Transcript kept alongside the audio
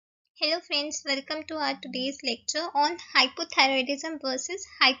Hello friends, welcome to our today's lecture on hypothyroidism versus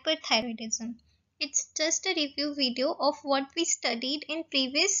hyperthyroidism. It's just a review video of what we studied in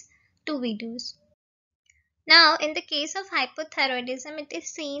previous two videos. Now, in the case of hypothyroidism, it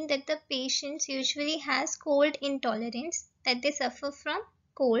is seen that the patients usually has cold intolerance, that they suffer from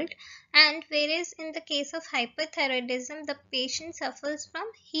cold, and whereas in the case of hyperthyroidism, the patient suffers from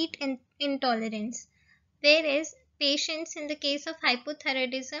heat intolerance. Whereas patients in the case of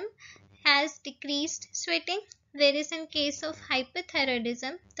hypothyroidism has decreased sweating, whereas in case of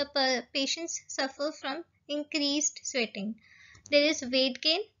hyperthyroidism, the patients suffer from increased sweating. There is weight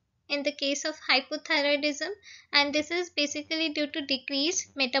gain in the case of hypothyroidism, and this is basically due to decreased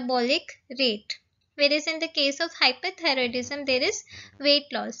metabolic rate. Whereas in the case of hyperthyroidism, there is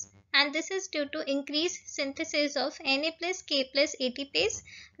weight loss, and this is due to increased synthesis of Na plus K plus ATPase,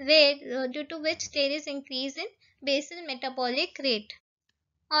 due to which there is increase in basal metabolic rate.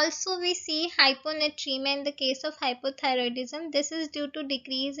 Also, we see hyponatremia in the case of hypothyroidism. This is due to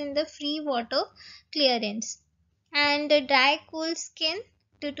decrease in the free water clearance. And dry cool skin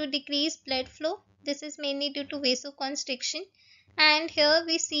due to decreased blood flow. This is mainly due to vasoconstriction. And here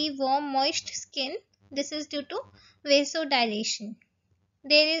we see warm moist skin. This is due to vasodilation.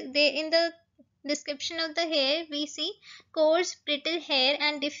 In the description of the hair, we see coarse brittle hair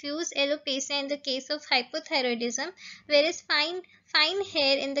and diffuse alopecia in the case of hypothyroidism, whereas fine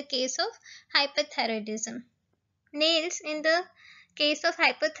hair in the case of hyperthyroidism. Nails in the case of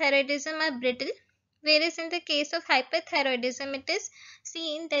hypothyroidism are brittle, whereas in the case of hyperthyroidism it is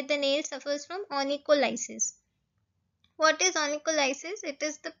seen that the nail suffers from onycholysis. What is onycholysis? It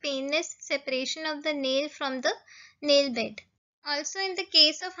is the painless separation of the nail from the nail bed. Also, in the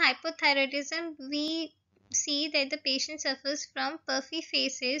case of hypothyroidism, we see that the patient suffers from puffy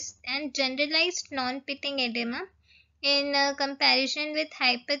faces and generalized non-pitting edema in comparison with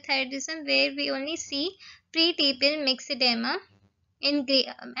hyperthyroidism, where we only see pre-tibial myxedema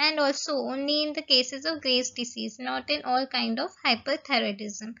and also only in the cases of Graves' disease, not in all kind of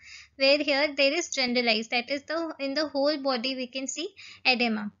hyperthyroidism, where here there is generalized, that is in the whole body we can see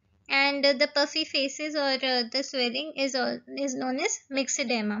edema, and the puffy faces or the swelling is known as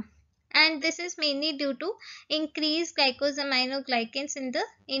myxedema, and this is mainly due to increased glycosaminoglycans in the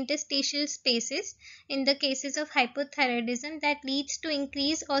interstitial spaces in the cases of hypothyroidism, that leads to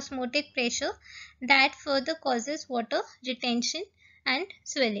increased osmotic pressure that further causes water retention and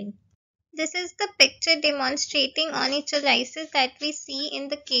swelling. This is the picture demonstrating onycholysis that we see in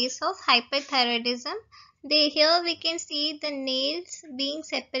the case of hyperthyroidism. Here we can see the nails being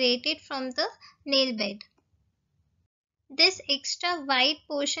separated from the nail bed. This extra white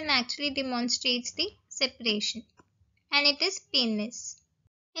portion actually demonstrates the separation, and it is painless.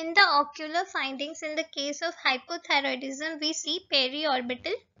 In the ocular findings in the case of hypothyroidism, we see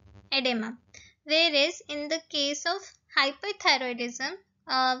periorbital edema, whereas in the case of hyperthyroidism,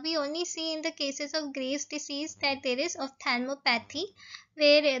 we only see in the cases of Graves' disease that there is ophthalmopathy,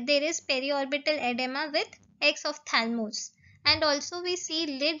 where there is periorbital edema with exophthalmos, and also we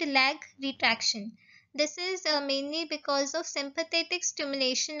see lid lag retraction. This is mainly because of sympathetic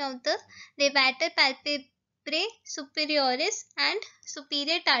stimulation of the levator palpebrae superioris and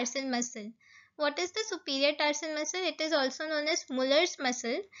superior tarsal muscle. What is the superior tarsal muscle? It is also known as Muller's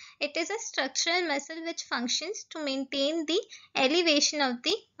muscle. It is a structural muscle which functions to maintain the elevation of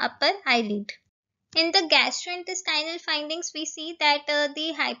the upper eyelid. In the gastrointestinal findings, we see that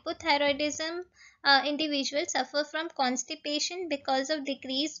the hypothyroidism individuals suffer from constipation because of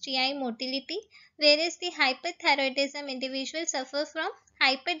decreased GI motility, whereas the hyperthyroidism individuals suffer from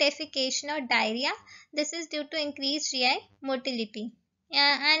hyperdefecation or diarrhea. This is due to increased GI motility.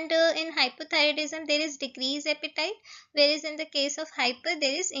 And in hypothyroidism, there is decreased appetite, whereas in the case of hyper,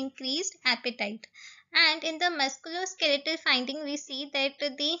 there is increased appetite. And in the musculoskeletal finding, we see that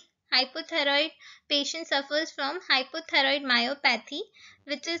the hypothyroid patient suffers from hypothyroid myopathy,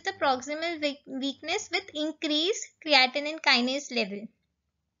 which is the proximal weakness with increased creatinine kinase level.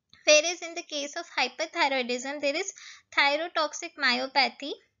 Whereas in the case of hyperthyroidism, there is thyrotoxic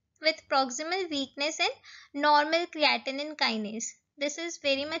myopathy with proximal weakness and normal creatinine kinase. This is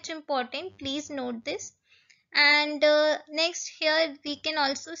very much important. Please note this. And next, here we can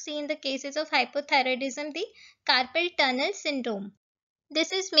also see in the cases of hypothyroidism the carpal tunnel syndrome.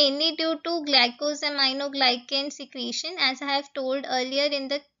 This is mainly due to glycosaminoglycan secretion, as I have told earlier in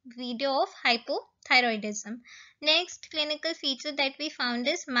the video of hypothyroidism. Next clinical feature that we found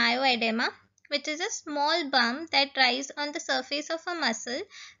is myoedema, which is a small bump that rises on the surface of a muscle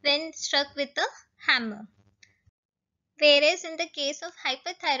when struck with a hammer. Whereas in the case of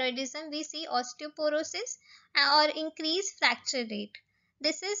hyperthyroidism, we see osteoporosis or increased fracture rate.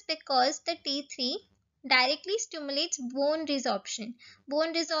 This is because the T3 directly stimulates bone resorption.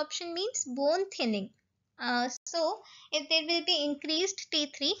 Bone resorption means bone thinning. So if there will be increased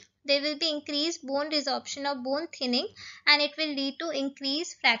T3, there will be increased bone resorption or bone thinning, and it will lead to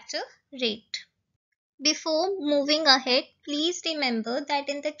increased fracture rate. Before moving ahead, please remember that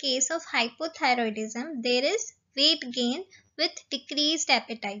in the case of hypothyroidism, there is weight gain with decreased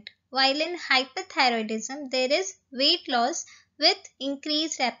appetite, while in hyperthyroidism, there is weight loss with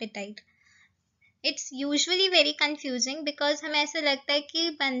increased appetite. It's usually very confusing because हमें ऐसा लगता है कि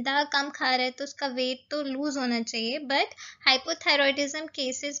बंदा कम खा रहा है तो उसका वेट तो लूज होना चाहिए, बट हाइपोथायरॉयडिज्म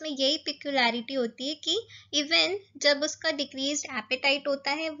केसेस में यही पिक्यूलैरिटी होती है कि इवन जब उसका डिक्रीज एपेटाइट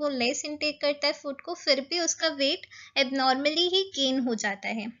होता है, वो लेस इनटेक करता है फूड को, फिर भी उसका वेट एबनॉर्मली ही गेन हो जाता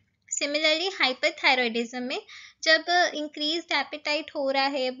है. सिमिलरली हाइपरथायरॉयडिज्म में जब इंक्रीज्ड एपेटाइट हो रहा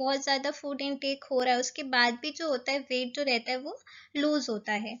है, बहुत ज़्यादा फूड इनटेक हो रहा है, उसके बाद भी जो होता है वेट जो रहता है वो लूज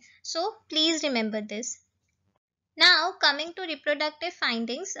होता है. So please remember this. Now coming to reproductive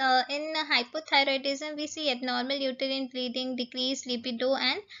findings, in hypothyroidism we see abnormal uterine bleeding, decreased libido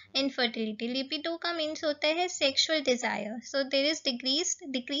and infertility. Libido का means होता है sexual desire. So there is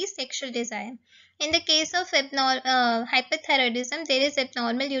decreased sexual desire. In the case of hypothyroidism, there is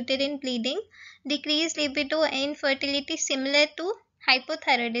abnormal uterine bleeding, decreased libido, infertility similar to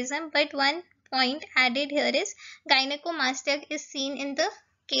hypothyroidism, but one point added here is gynecomastia is seen in the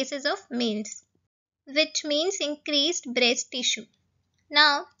cases of males, which means increased breast tissue.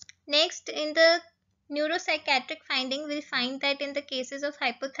 Now, next in the neuropsychiatric finding, we'll find that in the cases of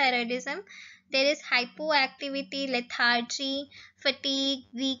hypothyroidism, there is hypoactivity, lethargy, fatigue,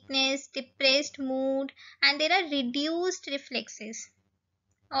 weakness, depressed mood, and there are reduced reflexes.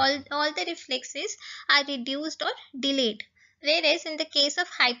 All the reflexes are reduced or delayed. Whereas in the case of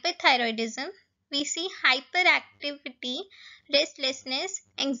hyperthyroidism, we see hyperactivity, restlessness,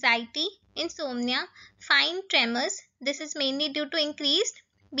 anxiety, insomnia, fine tremors. This is mainly due to increased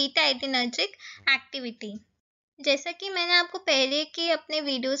beta adrenergic activity. जैसा कि मैंने आपको पहले के अपने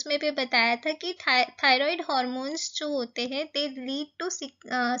videos में भी बताया था कि थायराइड हार्मोन्स जो होते हैं they lead to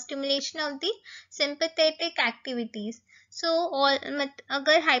stimulation of the sympathetic activities. सो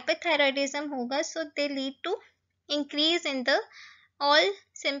अगर हाइपरथायरॉयडिज्म होगा सो they lead to increase in the all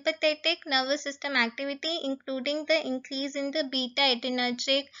sympathetic nervous system activity, including the increase in the beta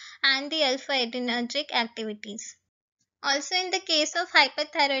adrenergic and the alpha adrenergic activities. Also in the case of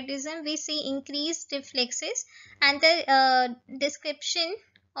hyperthyroidism, we see increased reflexes, and the description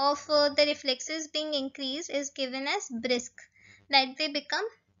of the reflexes being increased is given as brisk, that they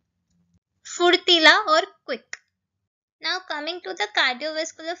become furtila or quick. Now coming to the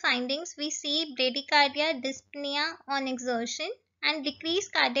cardiovascular findings, we see bradycardia, dyspnea on exertion, and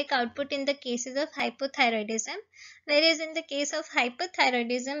decreased cardiac output in the cases of hypothyroidism, whereas in the case of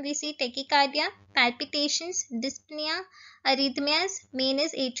hyperthyroidism we see tachycardia, palpitations, dyspnea, arrhythmias, main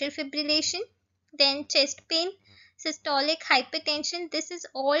is atrial fibrillation, then chest pain, systolic hypertension. This is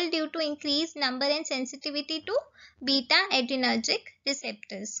all due to increased number and sensitivity to beta adrenergic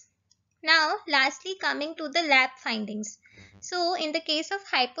receptors. Now lastly coming to the lab findings. So in the case of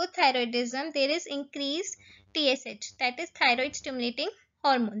hypothyroidism, there is increased TSH, that is thyroid stimulating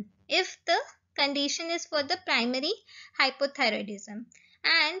hormone, if the condition is for the primary hypothyroidism,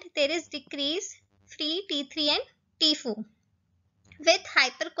 and there is decreased free T3 and T4. With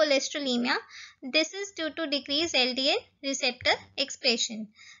hypercholesterolemia, this is due to decreased LDL receptor expression,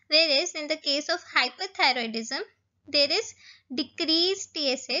 whereas in the case of hyperthyroidism, there is decreased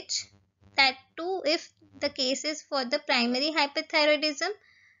TSH, that too if the case is for the primary hyperthyroidism.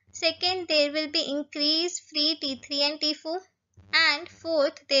 Second, there will be increased free T3 and T4, and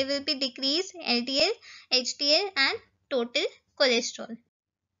fourth, there will be decreased LDL, HDL and total cholesterol.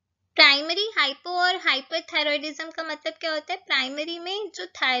 Primary hypo और hyperthyroidism का मतलब क्या होता है? Primary में जो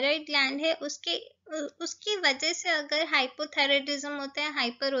thyroid gland है उसकी वजह से अगर हाइपोथायरॉयडिज्म होता है,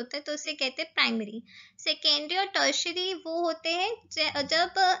 हाइपर होता है, तो उसे कहते हैं प्राइमरी. सेकेंडरी और टर्शियरी वो होते हैं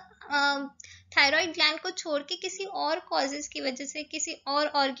जब थायराइड ग्लैंड को छोड़ के किसी और कॉजेज की वजह से, किसी और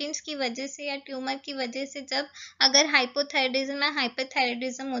ऑर्गन्स की वजह से या ट्यूमर की वजह से जब अगर हाइपोथायरॉयडिज्म या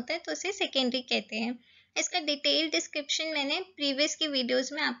हाइपरथायरॉयडिज्म होता है तो उसे सेकेंडरी कहते हैं. इसका डिटेल डिस्क्रिप्शन मैंने प्रीवियस की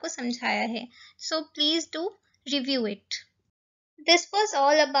वीडियोस में आपको समझाया है, so please do review it. This was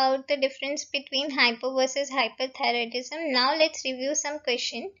all about the difference between hypo versus hyperthyroidism. Now let's review some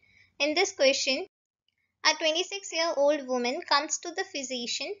question. In this question, a 26-year-old woman comes to the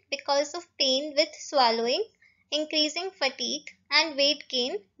physician because of pain with swallowing, increasing fatigue and weight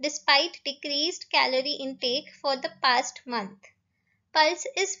gain despite decreased calorie intake for the past month. Pulse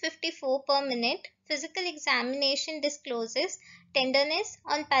is 54 per minute. Physical examination discloses tenderness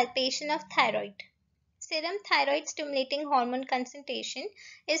on palpation of thyroid. Serum thyroid stimulating hormone concentration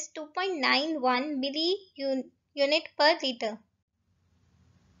is 2.91 milli-unit per liter.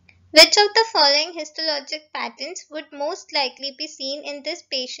 Which of the following histologic patterns would most likely be seen in this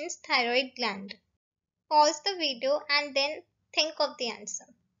patient's thyroid gland? Pause the video and then think of the answer.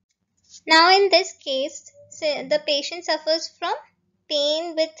 Now in this case, the patient suffers from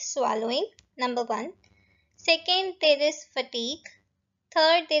pain with swallowing, number 1. Second, there is fatigue.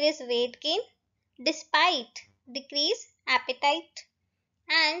 Third, there is weight gain despite decreased appetite.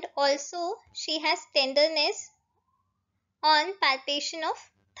 And also she has tenderness on palpation of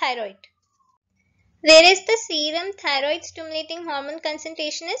thyroid. Whereas the serum thyroid stimulating hormone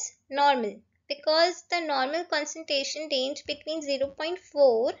concentration is normal because the normal concentration range between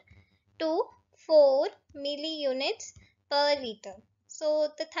 0.4 to 4 milliunits per liter. So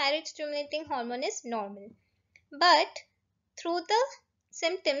the thyroid stimulating hormone is normal. But through the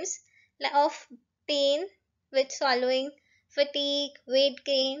symptoms of pain with swallowing, fatigue, weight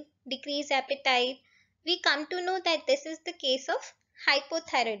gain, decreased appetite, we come to know that this is the case of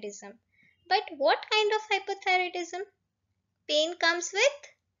hypothyroidism. But what kind of hypothyroidism? Pain comes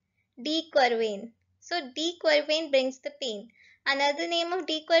with D-quervain. So D-quervain brings the pain. Another name of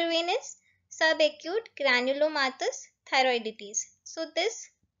D-quervain is subacute granulomatous thyroiditis. So this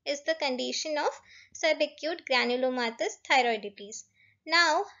is the condition of subacute granulomatous thyroiditis.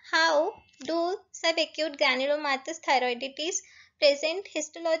 Now, how do subacute granulomatous thyroiditis present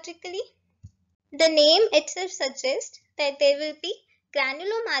histologically? The name itself suggests that there will be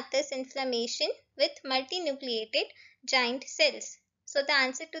granulomatous inflammation with multinucleated giant cells. So the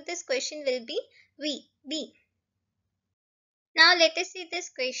answer to this question will be B. Now let us see this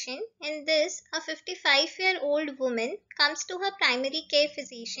question. In this, a 55-year-old woman comes to her primary care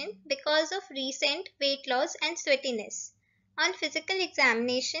physician because of recent weight loss and sweatiness. On physical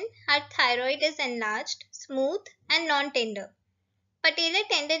examination, her thyroid is enlarged, smooth and non-tender. Patellar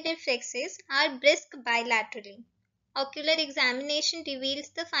tendon reflexes are brisk bilaterally. Ocular examination reveals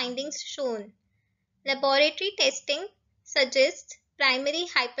the findings shown. Laboratory testing suggests primary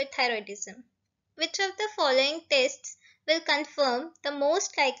hyperthyroidism. Which of the following tests will confirm the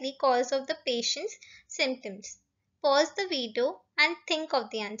most likely cause of the patient's symptoms? Pause the video and think of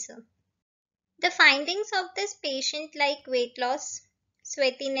the answer. The findings of this patient like weight loss,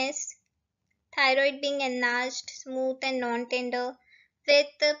 sweatiness, thyroid being enlarged, smooth and non-tender, with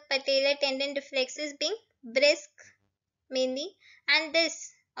the patellar tendon reflexes being brisk mainly, and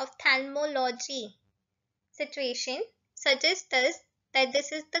this ophthalmology situation suggests us that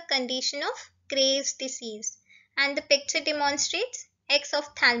this is the condition of Graves' disease, and the picture demonstrates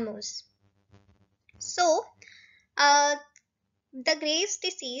exophthalmos. So, the Graves'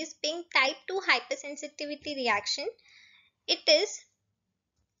 disease being type 2 hypersensitivity reaction, it is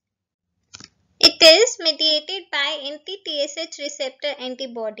mediated by anti-TSH receptor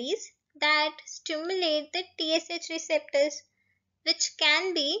antibodies that stimulate the TSH receptors, which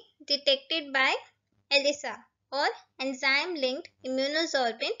can be detected by ELISA or enzyme-linked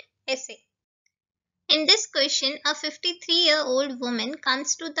immunosorbent assay. In this question, a 53-year-old woman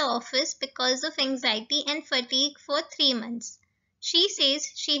comes to the office because of anxiety and fatigue for 3 months. She says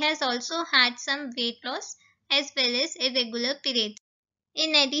she has also had some weight loss as well as irregular periods.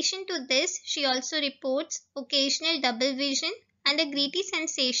 In addition to this, she also reports occasional double vision and a gritty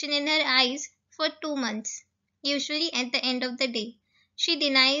sensation in her eyes for 2 months, usually at the end of the day. She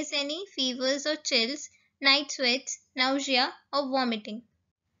denies any fevers or chills, night sweats, nausea or vomiting.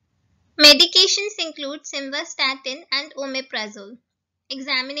 Medications include simvastatin and omeprazole.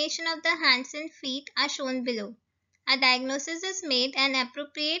 Examination of the hands and feet are shown below. A diagnosis is made and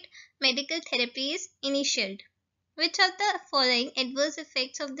appropriate medical therapy is initiated. Which of the following adverse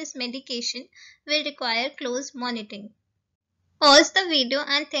effects of this medication will require close monitoring? Pause the video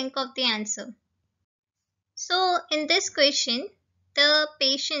and think of the answer. So, in this question, the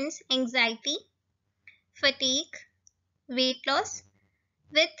patient's anxiety, fatigue, weight loss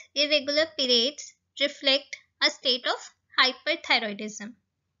with irregular periods reflect a state of hyperthyroidism,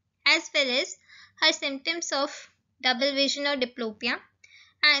 as well as her symptoms of double vision or diplopia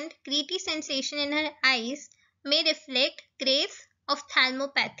and gritty sensation in her eyes may reflect grave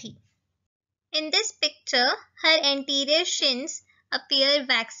ophthalmopathy. In this picture, her anterior shins appear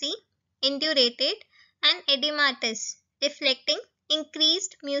waxy, indurated and edematous, reflecting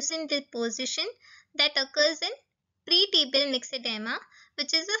increased mucin deposition that occurs in pretibial myxedema,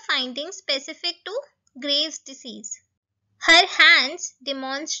 which is a finding specific to Graves' disease. Her hands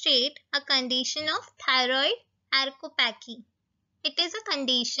demonstrate a condition of thyroid arthropathy. It is a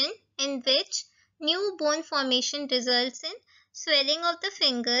condition in which new bone formation results in swelling of the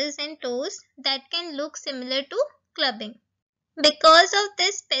fingers and toes that can look similar to clubbing. Because of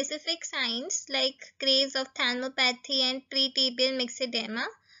these specific signs like Graves' ophthalmopathy and pretibial myxedema,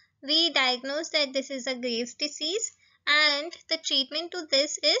 we diagnose that this is a Graves' disease, and the treatment to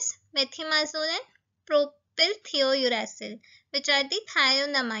this is methimazole and propylthiouracil, which are the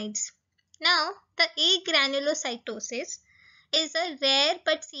thionamides. Now, the agranulocytosis is a rare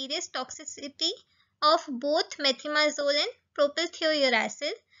but serious toxicity of both methimazole and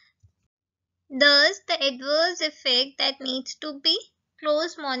propylthiouracil. Thus, the adverse effect that needs to be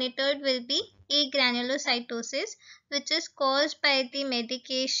close monitored will be agranulocytosis, which is caused by the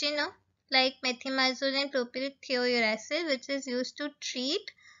medication like methimazole and propylthiouracil, which is used to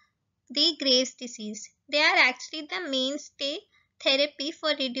treat the Graves' disease. They are actually the mainstay therapy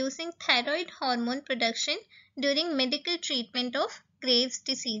for reducing thyroid hormone production during medical treatment of Graves'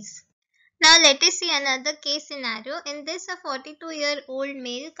 disease. Now let us see another case scenario. In this, a 42-year-old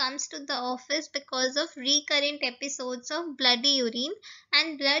male comes to the office because of recurrent episodes of bloody urine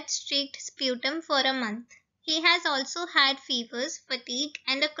and blood-streaked sputum for a month. He has also had fevers, fatigue,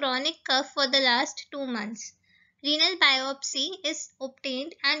 and a chronic cough for the last 2 months. Renal biopsy is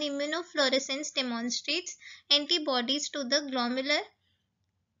obtained and immunofluorescence demonstrates antibodies to the glomerular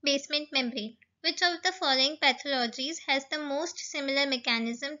basement membrane. Which of the following pathologies has the most similar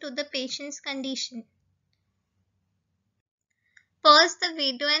mechanism to the patient's condition? Pause the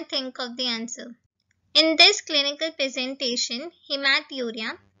video and think of the answer. In this clinical presentation,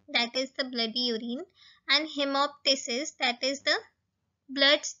 hematuria, that is the bloody urine, and hemoptysis, that is the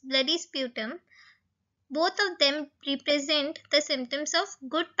bloody sputum, both of them represent the symptoms of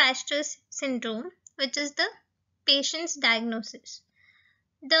Goodpasture's syndrome, which is the patient's diagnosis.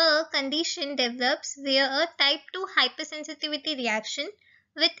 The condition develops via a type 2 hypersensitivity reaction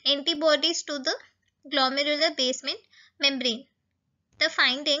with antibodies to the glomerular basement membrane. The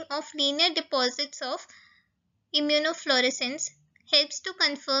finding of linear deposits of immunofluorescence helps to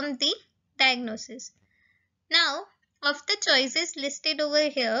confirm the diagnosis. Now, of the choices listed over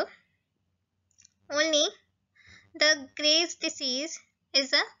here, only the Graves' disease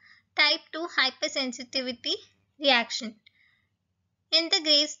is a type 2 hypersensitivity reaction. In the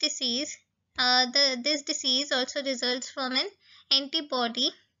Graves' disease, this disease also results from an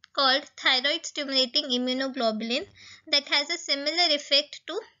antibody called thyroid stimulating immunoglobulin that has a similar effect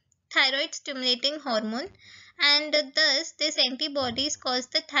to thyroid stimulating hormone, and thus this antibodies cause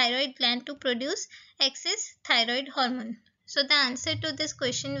the thyroid gland to produce excess thyroid hormone. So the answer to this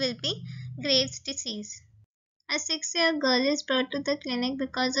question will be Graves' disease. A 6-year girl is brought to the clinic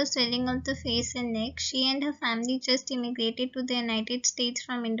because of swelling of the face and neck. She and her family just immigrated to the United States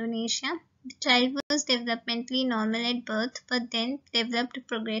from Indonesia. The child was developmentally normal at birth but then developed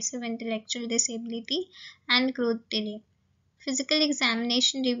progressive intellectual disability and growth delay. Physical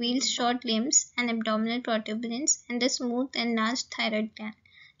examination reveals short limbs and abdominal protuberance and a smooth enlarged thyroid gland.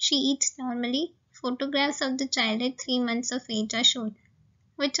 She eats normally. Photographs of the child at 3 months of age are shown.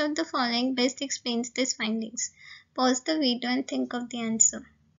 Which of the following best explains these findings? Pause the video and think of the answer.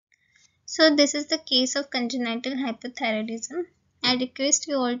 So this is the case of congenital hypothyroidism. I request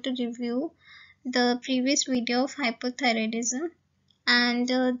you all to review the previous video of hypothyroidism, and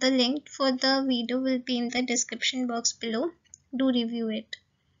the link for the video will be in the description box below. Do review it.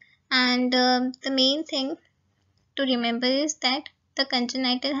 And the main thing to remember is that the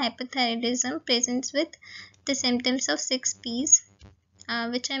congenital hypothyroidism presents with the symptoms of 6 P's,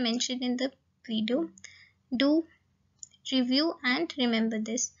 which I mentioned in the video. Do review and remember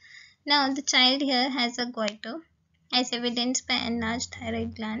this. Now the child here has a goiter as evidenced by enlarged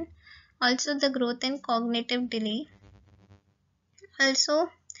thyroid gland, also the growth and cognitive delay, also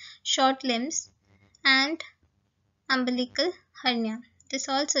short limbs and umbilical hernia. This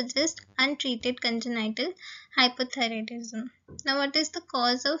all suggests untreated congenital hypothyroidism. Now what is the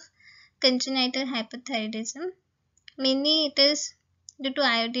cause of congenital hypothyroidism? Mainly it is due to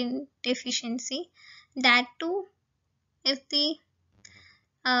iodine deficiency. That too, if the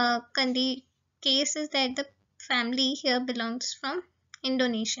case is that the family here belongs from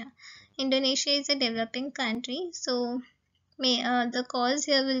Indonesia. Indonesia is a developing country, so the cause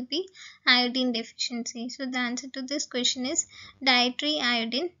here will be iodine deficiency. So the answer to this question is dietary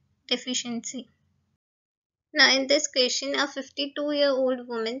iodine deficiency. Now in this question, a 52-year-old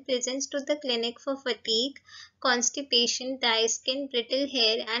woman presents to the clinic for fatigue, constipation, dry skin, brittle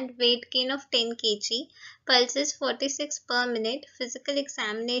hair and weight gain of 10 kg. Pulse is 46 per minute. Physical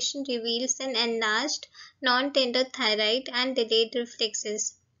examination reveals an enlarged non-tender thyroid and delayed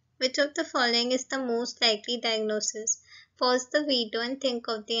reflexes. Which of the following is the most likely diagnosis? Pause the video and think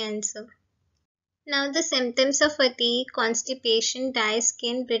of the answer. Now the symptoms of fatigue, constipation, dry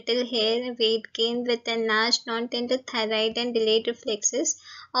skin, brittle hair, weight gain with enlarged non-tender thyroid and delayed reflexes,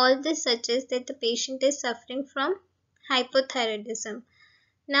 all this suggests that the patient is suffering from hypothyroidism.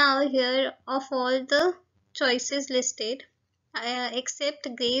 Now here of all the choices listed,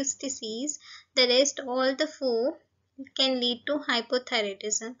 except Graves' disease, the rest all the four can lead to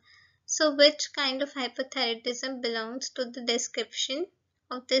hypothyroidism. So which kind of hypothyroidism belongs to the description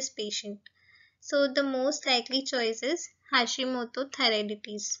of this patient? So the most likely choice is Hashimoto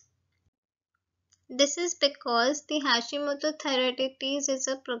thyroiditis. This is because the Hashimoto thyroiditis is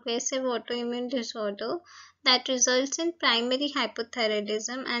a progressive autoimmune disorder that results in primary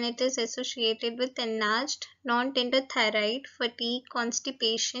hypothyroidism, and it is associated with enlarged non-tender thyroid, fatigue,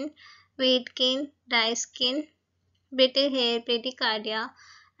 constipation, weight gain, dry skin, brittle hair, bradycardia,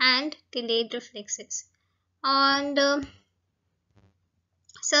 and delayed reflexes. And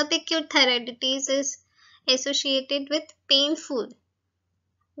subacute thyroiditis is associated with painful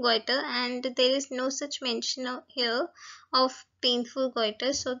goiter, and there is no such mention here of painful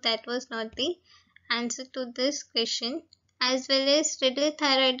goiter, so that was not the answer to this question. As well as riddle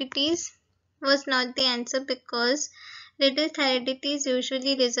thyroiditis was not the answer, because riddle thyroiditis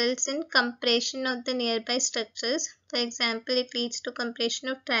usually results in compression of the nearby structures. For example, it leads to compression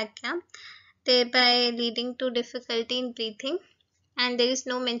of trachea, thereby leading to difficulty in breathing, and there is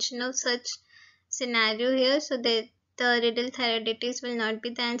no mention of such scenario here, so that the riddle thyroiditis will not be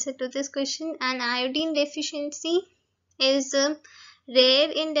the answer to this question. And iodine deficiency is rare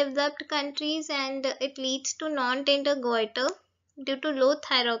in developed countries, and it leads to non-tender goiter due to low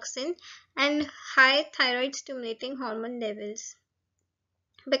thyroxine and high thyroid stimulating hormone levels.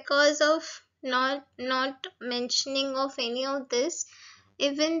 Because of not mentioning of any of this,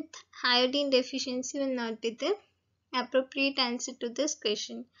 even iodine deficiency will not be the appropriate answer to this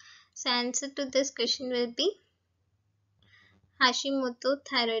question. So answer to this question will be Hashimoto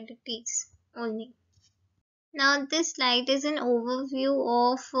thyroiditis only. Now this slide is an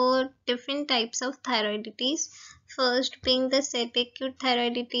overview of different types of thyroiditis. First being the subacute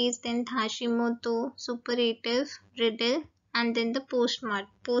thyroiditis, then Hashimoto, suppurative, riddle, and then the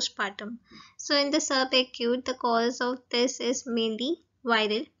postpartum. So in the subacute, the cause of this is mainly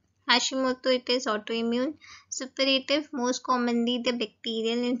viral. Hashimoto, it is autoimmune. Suppurative, most commonly the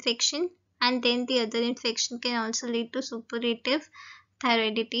bacterial infection, and then the other infection can also lead to suppurative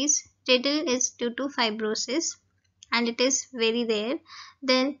thyroiditis. Riddle is due to fibrosis, and it is very rare.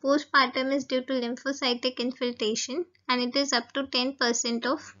 Then postpartum is due to lymphocytic infiltration, and it is up to 10%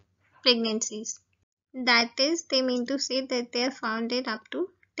 of pregnancies. That is, they mean to say that they are found in up to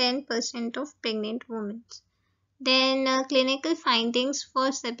 10% of pregnant women. Then clinical findings for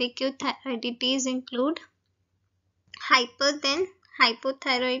subacute thyroiditis include hyper, then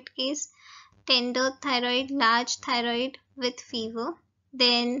hypothyroid case, tender thyroid, large thyroid with fever.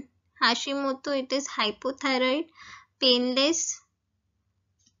 Then Hashimoto, it is hypothyroid, painless,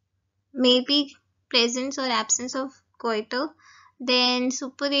 maybe presence or absence of goiter. Then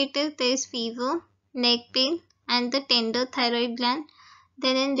suppurative, there is fever, neck pain, and the tender thyroid gland.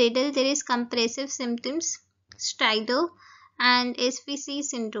 Then in riddle, there is compressive symptoms, stridor, and SVC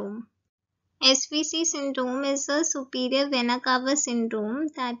syndrome. SVC syndrome is a superior vena cava syndrome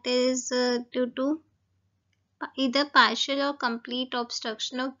that is due to either partial or complete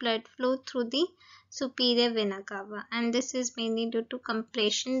obstruction of blood flow through the superior vena cava, and this is mainly due to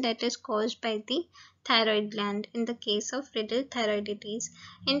compression that is caused by the thyroid gland in the case of riddle thyroiditis.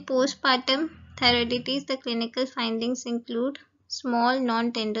 In postpartum thyroiditis, the clinical findings include small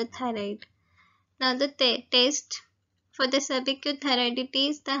non-tender thyroid. Now the test for the subacute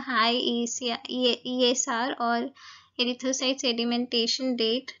thyroiditis, the high ESR or erythrocyte sedimentation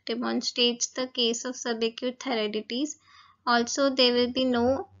rate demonstrates the case of subacute thyroiditis. Also, there will be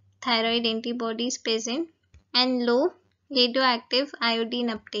no thyroid antibodies present and low radioactive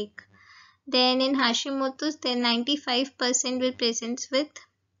iodine uptake. Then in Hashimoto's, the 95% will present with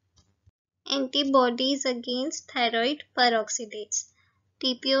antibodies against thyroid peroxidase.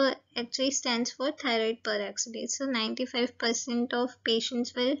 TPO actually stands for thyroid peroxidase. So 95% of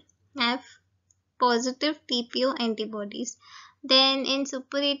patients will have positive TPO antibodies. Then in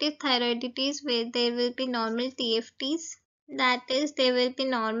suppurative thyroiditis, where there will be normal TFTs, that is, there will be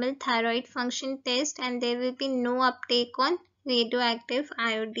normal thyroid function test, and there will be no uptake on radioactive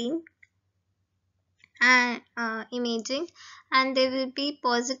iodine and imaging, and there will be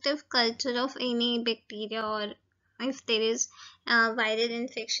positive culture of any bacteria, or if there is viral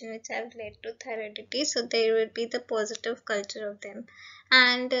infection which have led to thyroiditis, so there will be the positive culture of them.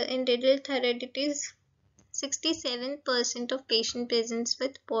 And in riddle thyroiditis, 67% of patient presents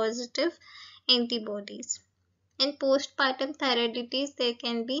with positive antibodies. In postpartum thyroiditis, there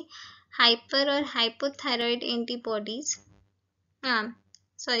can be hyper or hypothyroid antibodies. There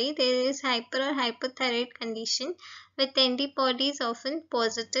is hyper or hypothyroid condition with antibodies often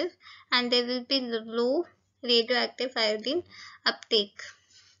positive, and there will be low radioactive iodine uptake.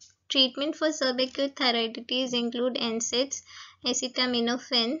 Treatment for subacute thyroiditis include NSAIDs,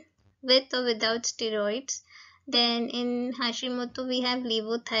 acetaminophen, with or without steroids. Then in Hashimoto, we have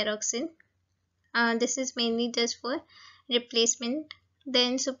levothyroxine. This is mainly just for replacement.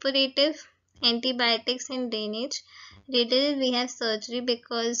 Then suppurative antibiotics and drainage. Riddle, we have surgery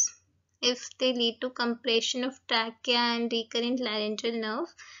because if they lead to compression of trachea and recurrent laryngeal nerve,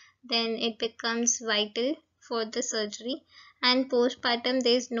 then it becomes vital for the surgery. And postpartum,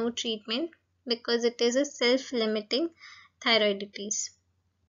 there is no treatment because it is a self-limiting thyroiditis.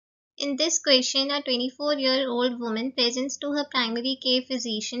 In this question, a 24-year-old woman presents to her primary care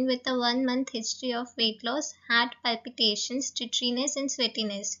physician with a 1-month history of weight loss, heart palpitations, jitteriness, and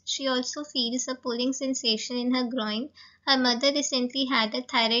sweatiness. She also feels a pulling sensation in her groin. Her mother recently had a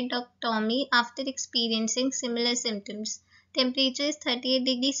thyroidectomy after experiencing similar symptoms. Temperature is 38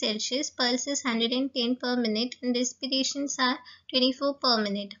 degrees Celsius, pulse is 110 per minute, and respirations are 24 per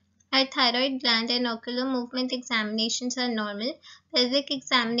minute. Her thyroid gland and ocular movement examinations are normal. Pelvic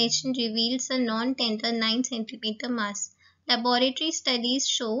examination reveals a non-tender 9 cm mass. Laboratory studies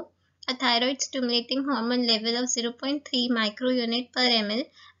show a thyroid stimulating hormone level of 0.3 microunit per ml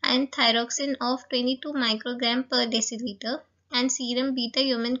and thyroxine of 22 microgram per deciliter, and serum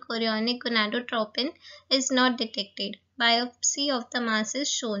beta-human chorionic gonadotropin is not detected. Biopsy of the mass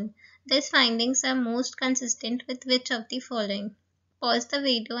is shown. These findings are most consistent with which of the following? Pause the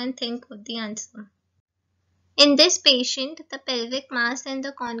video and think of the answer. In this patient, the pelvic mass and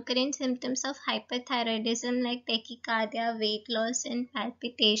the concurrent symptoms of hyperthyroidism like tachycardia, weight loss, and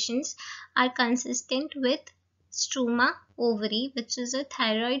palpitations are consistent with struma ovary, which is a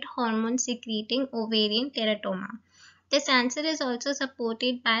thyroid hormone secreting ovarian teratoma. This answer is also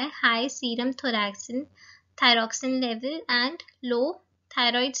supported by high serum thyroxine level and low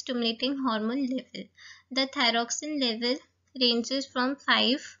thyroid stimulating hormone level. The thyroxine level ranges from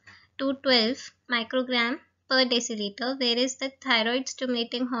 5 to 12 microgram per deciliter, whereas the thyroid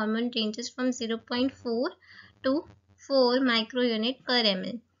stimulating hormone ranges from 0.4 to 4 microunit per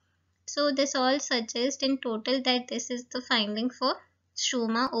ml. So this all suggests in total that this is the finding for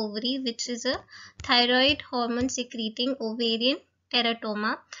struma ovary, which is a thyroid hormone secreting ovarian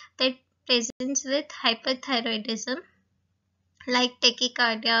teratoma that presents with hyperthyroidism like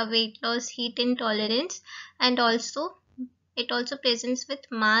tachycardia, weight loss, heat intolerance, and it also presents with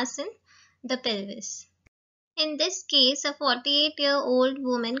mass in the pelvis. In this case, a 48-year-old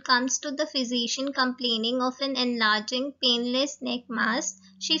woman comes to the physician complaining of an enlarging, painless neck mass.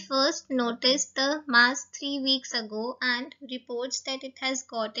 She first noticed the mass 3 weeks ago and reports that it has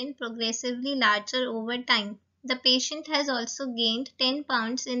gotten progressively larger over time. The patient has also gained 10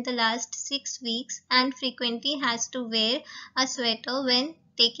 pounds in the last 6 weeks and frequently has to wear a sweater when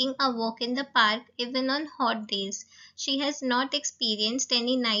taking a walk in the park, even on hot days. She has not experienced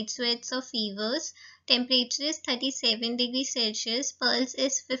any night sweats or fevers. Temperature is 37 degrees Celsius, pulse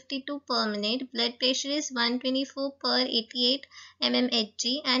is 52 per minute, blood pressure is 124 per 88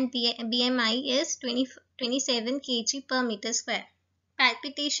 mmHg, and BMI is 27 kg per meter square.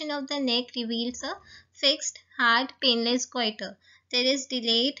 Palpitation of the neck reveals a fixed, hard, painless goiter. There is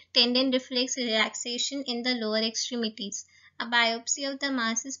delayed tendon reflex relaxation in the lower extremities. A biopsy of the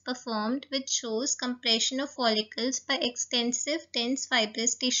mass is performed which shows compression of follicles by extensive dense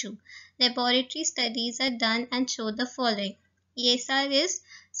fibrous tissue. Laboratory studies are done and show the following. ESR is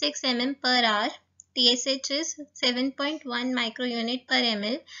 6 mm per hour, TSH is 7.1 microunit per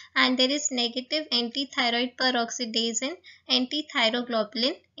ml, and there is negative anti-thyroid peroxidase and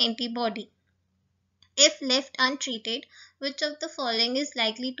anti-thyroglobulin antibody. If left untreated, which of the following is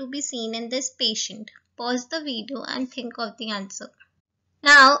likely to be seen in this patient? Pause the video and think of the answer.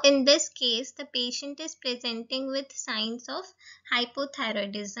 Now, in this case, the patient is presenting with signs of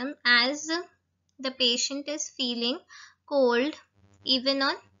hypothyroidism as the patient is feeling cold even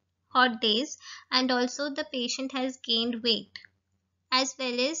on hot days, and also the patient has gained weight, as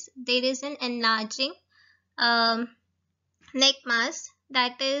well as there is an enlarging neck mass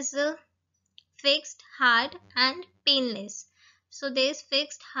that is fixed, hard, and painless. So there is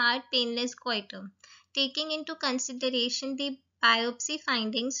fixed, hard, painless goiter. Taking into consideration the biopsy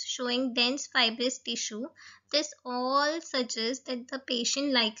findings showing dense fibrous tissue, this all suggests that the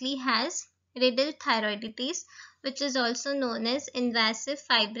patient likely has riddle thyroiditis, which is also known as invasive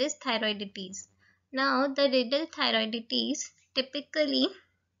fibrous thyroiditis. Now, the riddle thyroiditis typically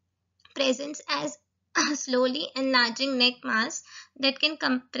presents as slowly enlarging neck mass that can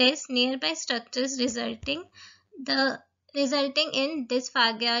compress nearby structures the resulting in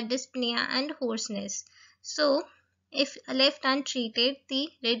dysphagia, dyspnea and hoarseness. So if left untreated, the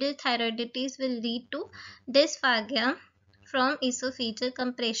radial thyroiditis will lead to dysphagia from esophageal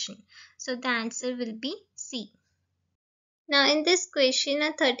compression. So the answer will be C. Now in this question,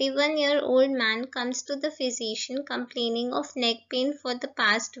 a 31-year-old man comes to the physician complaining of neck pain for the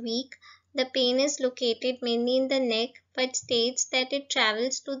past week. The pain is located mainly in the neck but states that it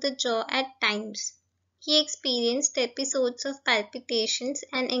travels to the jaw at times. He experienced episodes of palpitations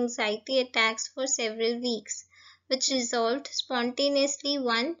and anxiety attacks for several weeks, which resolved spontaneously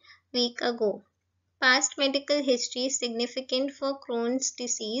 1 week ago. Past medical history is significant for Crohn's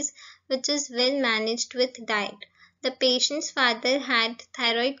disease, which is well managed with diet. The patient's father had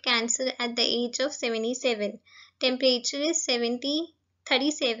thyroid cancer at the age of 77. Temperature is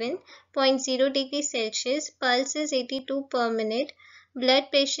 37.0 degrees Celsius. Pulse is 82 per minute.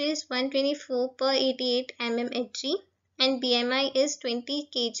 Blood pressure is 124 per 88 mmHg and BMI is 20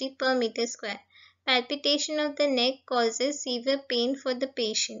 kg per meter square. Palpitation of the neck causes severe pain for the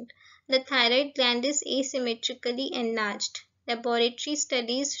patient. The thyroid gland is asymmetrically enlarged. Laboratory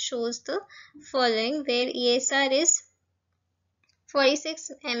studies shows the following, where ESR is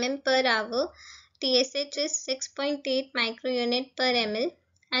 46 mm per hour, TSH is 6.8 microunit per ml,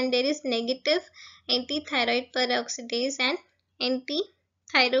 and there is negative anti-thyroid peroxidase and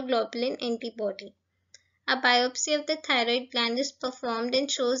anti-thyroglobulin antibody. A biopsy of the thyroid gland is performed and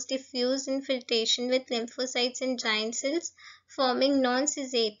shows diffuse infiltration with lymphocytes and giant cells forming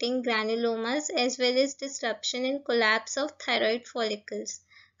non-scissating granulomas as well as disruption and collapse of thyroid follicles.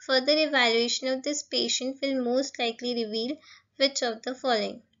 Further evaluation of this patient will most likely reveal which of the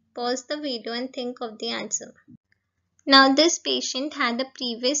following. Pause the video and think of the answer. Now this patient had a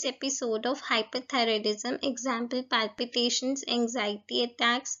previous episode of hyperthyroidism, example palpitations, anxiety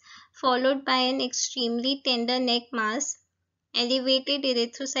attacks, followed by an extremely tender neck mass, elevated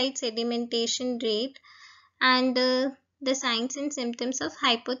erythrocyte sedimentation rate, and the signs and symptoms of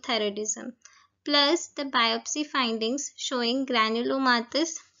hypothyroidism, plus the biopsy findings showing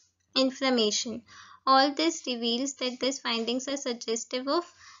granulomatous inflammation. All this reveals that these findings are suggestive of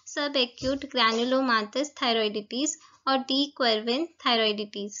subacute granulomatous thyroiditis or D. Quervain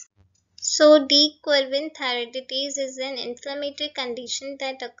thyroiditis. So D. Quervain thyroiditis is an inflammatory condition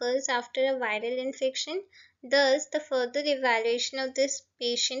that occurs after a viral infection. Thus, the further evaluation of this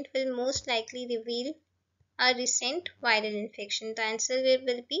patient will most likely reveal a recent viral infection. The answer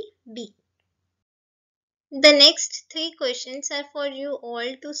will be B. The next 3 questions are for you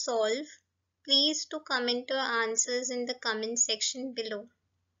all to solve. Please to comment your answers in the comment section below.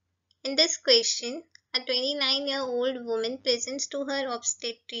 In this question, a 29-year-old woman presents to her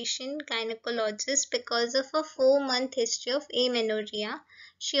obstetrician gynecologist because of a 4-month history of amenorrhea.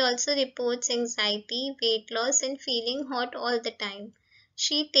 She also reports anxiety, weight loss and feeling hot all the time.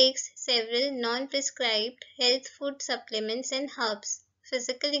 She takes several non-prescribed health food supplements and herbs.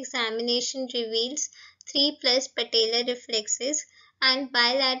 Physical examination reveals 3+ patellar reflexes and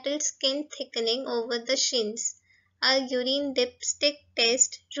bilateral skin thickening over the shins. A urine dipstick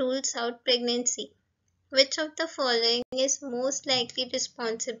test rules out pregnancy. Which of the following is most likely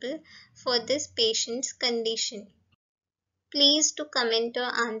responsible for this patient's condition? Please to comment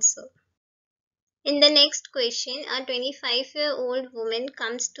your answer. In the next question, a 25-year-old woman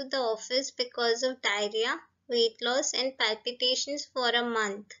comes to the office because of diarrhea, weight loss and palpitations for a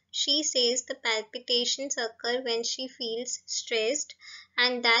month. She says the palpitations occur when she feels stressed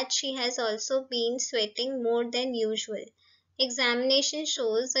and that she has also been sweating more than usual. Examination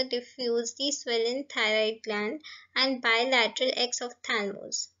shows a diffusely swollen thyroid gland and bilateral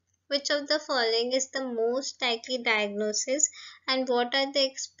exophthalmos. Which of the following is the most likely diagnosis and what are the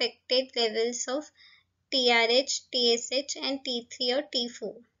expected levels of TRH, TSH and T3 or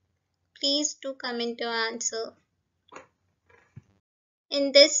T4? Please do comment your answer.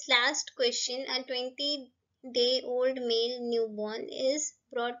 In this last question, a 20-day-old male newborn is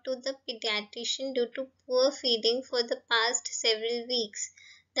brought to the pediatrician due to poor feeding for the past several weeks.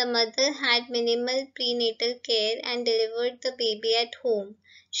 The mother had minimal prenatal care and delivered the baby at home.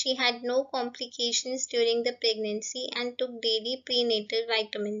 She had no complications during the pregnancy and took daily prenatal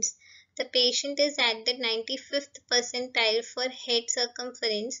vitamins. The patient is at the 95th percentile for head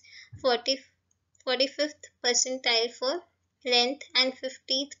circumference, 45th percentile for length and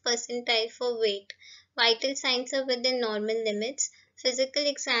 50th percentile for weight. Vital signs are within normal limits. Physical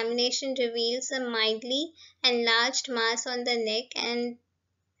examination reveals a mildly enlarged mass on the neck and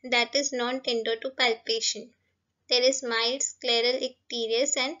that is non-tender to palpation. There is mild scleral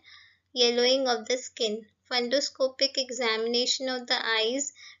icterius and Yellowing of the skin. Fundoscopic examination of the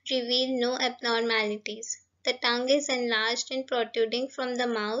eyes revealed no abnormalities. The tongue is enlarged and protruding from the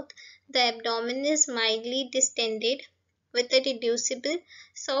mouth. The abdomen is mildly distended with a reducible,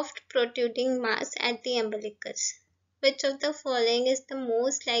 soft protruding mass at the umbilicus. Which of the following is the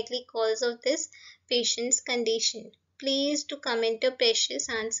most likely cause of this patient's condition? Please do comment your precious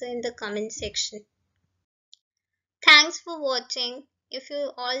answer in the comment section. Thanks for watching. If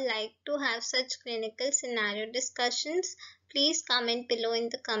you all like to have such clinical scenario discussions, please comment below in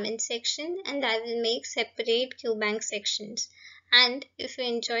the comment section and I will make separate Q-Bank sections. And if you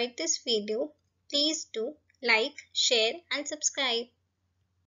enjoyed this video, please do like, share and subscribe.